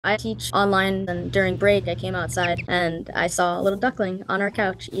I teach online, and during break, I came outside and I saw a little duckling on our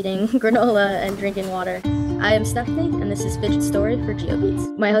couch eating granola and drinking water. I am Stephanie, and this is Fidget's story for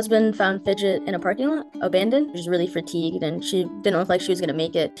GeoBeats. My husband found Fidget in a parking lot, abandoned. She was really fatigued, and she didn't look like she was going to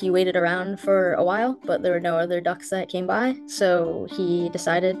make it. He waited around for a while, but there were no other ducks that came by, so he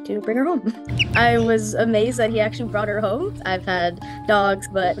decided to bring her home. I was amazed that he actually brought her home. I've had dogs,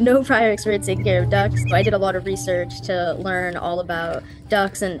 but no prior experience taking care of ducks. So I did a lot of research to learn all about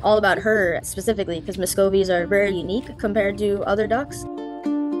ducks and all about her specifically, because Muscovies are very unique compared to other ducks.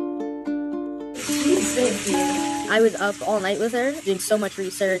 I was up all night with her, doing so much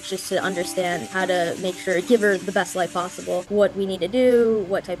research just to understand how to make sure, give her the best life possible, what we need to do,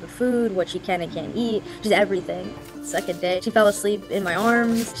 what type of food, what she can and can't eat, just everything. Second day, she fell asleep in my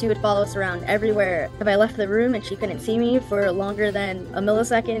arms. She would follow us around everywhere. If I left the room and she couldn't see me for longer than a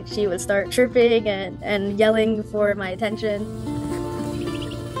millisecond, she would start chirping and yelling for my attention.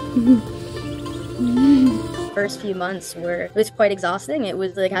 First few months it was quite exhausting. It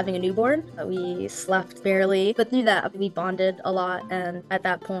was like having a newborn. We slept barely, but through that we bonded a lot, and at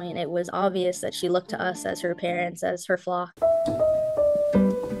that point it was obvious that she looked to us as her parents, as her flock.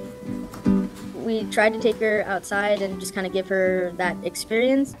 We tried to take her outside and just kind of give her that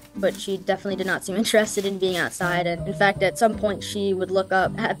experience, but she definitely did not seem interested in being outside. And in fact, at some point, she would look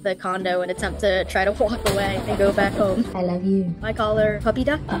up at the condo and attempt to try to walk away and go back home. I love you. I call her Puppy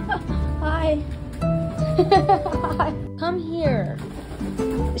Duck. Hi. Come here.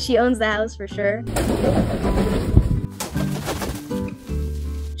 She owns the house for sure.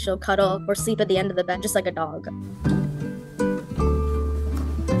 She'll cuddle or sleep at the end of the bed, just like a dog.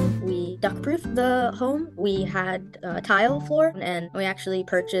 Duck-proofed the home. We had a tile floor, and we actually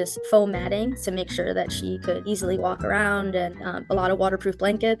purchased foam matting to make sure that she could easily walk around, and a lot of waterproof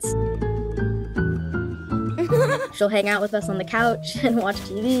blankets. She'll hang out with us on the couch and watch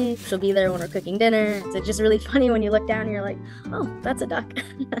TV. She'll be there when we're cooking dinner. It's just really funny when you look down and you're like, oh, that's a duck.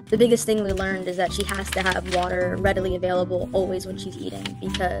 The biggest thing we learned is that she has to have water readily available always when she's eating,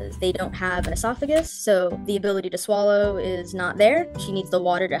 because they don't have an esophagus, so the ability to swallow is not there. She needs the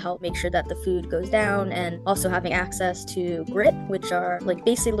water to help make sure that the food goes down, and also having access to grit, which are like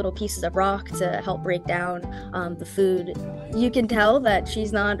basically little pieces of rock to help break down the food. You can tell that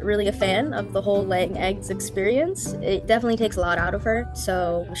she's not really a fan of the whole laying eggs experience. It definitely takes a lot out of her,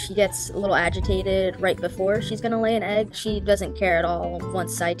 so she gets a little agitated right before she's gonna lay an egg. She doesn't care at all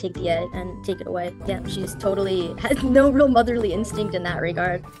once I take the egg and take it away. Yeah, she's totally has no real motherly instinct in that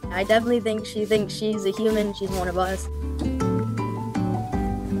regard. I definitely think she thinks she's a human, she's one of us.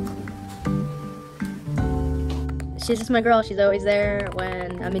 She's just my girl. She's always there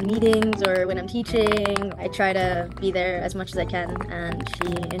when I'm in meetings or when I'm teaching. I try to be there as much as I can, and she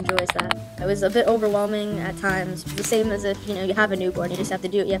enjoys that. It was a bit overwhelming at times, the same as if, you have a newborn. You just have to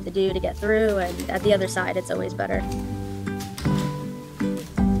do what you have to do to get through, and at the other side, it's always better.